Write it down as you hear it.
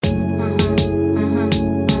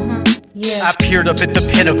I peered up at the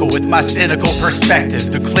pinnacle with my cynical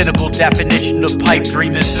perspective. The clinical definition of pipe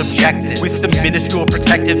dream is subjective. With some minuscule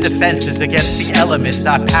protective defenses against the elements,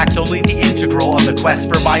 I packed only the integral on the quest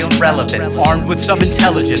for my own relevance. Armed with some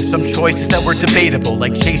intelligence, some choices that were debatable,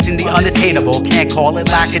 like chasing the unattainable, can't call it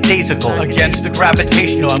lackadaisical. Against the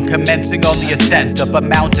gravitational, I'm commencing on the ascent up a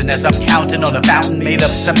mountain as I'm counting on a fountain made of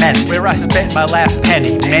cement. Where I spent my last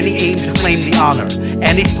penny, many aim to claim the honor.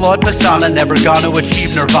 Any flawed persona never gonna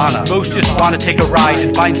achieve nirvana. Most just wanna take a ride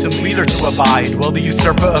and find some leader to abide, while the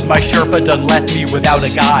usurper of my Sherpa done left me without a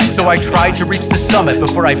guide. So I tried to reach the summit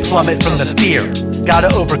before I plummet from the fear.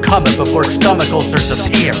 Gotta overcome it before stomach ulcers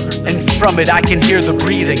appear. And from it I can hear the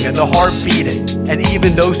breathing and the heart beating. And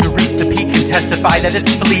even those who reach the peak can testify that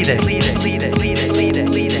it's fleeting.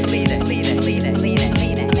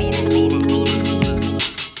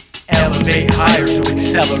 Elevate higher to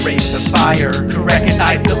accelerate the fire, to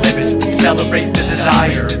recognize the limits, to celebrate the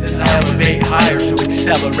desire. Elevate higher to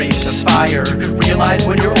accelerate the fire, to realize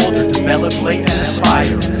when you're older, develop late and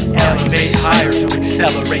aspire. Elevate higher to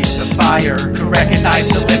accelerate the fire, to recognize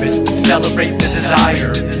the limits, to celebrate the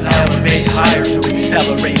desire. Elevate higher to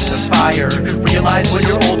accelerate the fire, to realize when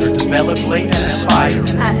you're older, develop late and aspire.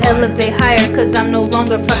 I elevate higher cause I'm no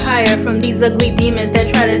longer for hire from these ugly demons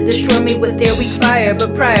that try to destroy me with their weak fire.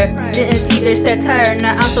 But prior, didn't see their satire,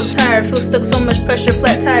 now I'm so tired, feel stuck, so much pressure,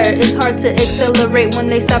 flat tire. It's hard to accelerate when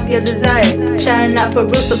they stop your desire. Shouting out for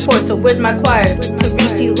real support, so where's my choir? To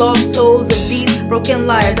reach the lost souls of these broken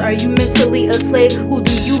liars. Are you mentally a slave? Who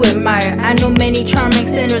do you admire? I know many charming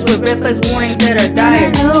sinners with red flags warnings that are dire.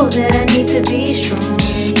 I know that I need to be strong.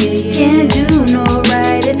 Can't do no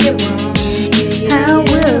right if you're wrong. How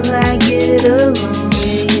will I get along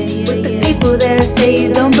with the people that say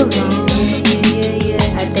you don't belong?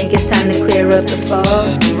 I think it's time to clear up the fog.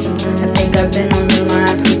 I think I've been on the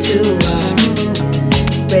line for too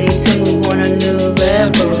long. Ready to move on a new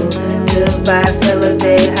level. Good vibes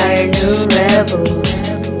elevate higher, new levels.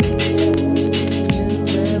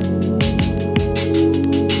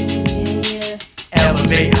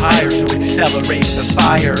 Elevate higher to accelerate the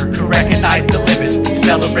fire, to recognize the limits, to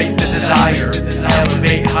celebrate the desire.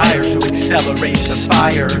 Elevate higher to accelerate the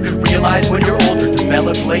fire, to realize when you're older,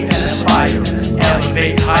 develop late and aspire.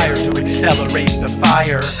 Elevate higher to accelerate the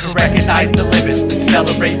fire, to recognize the limits, to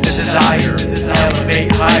celebrate the desire.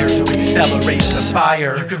 Elevate higher to accelerate the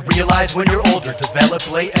fire, you could realize when you're older,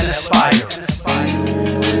 develop late and aspire.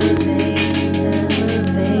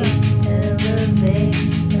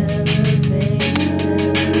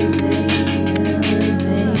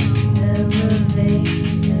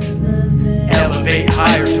 Elevate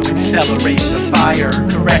higher to accelerate the fire,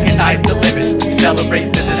 to recognize the limits, to celebrate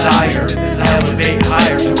the desire. Elevate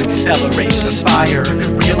higher to accelerate the fire, to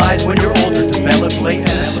realize when you're older, develop late and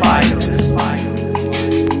aspire.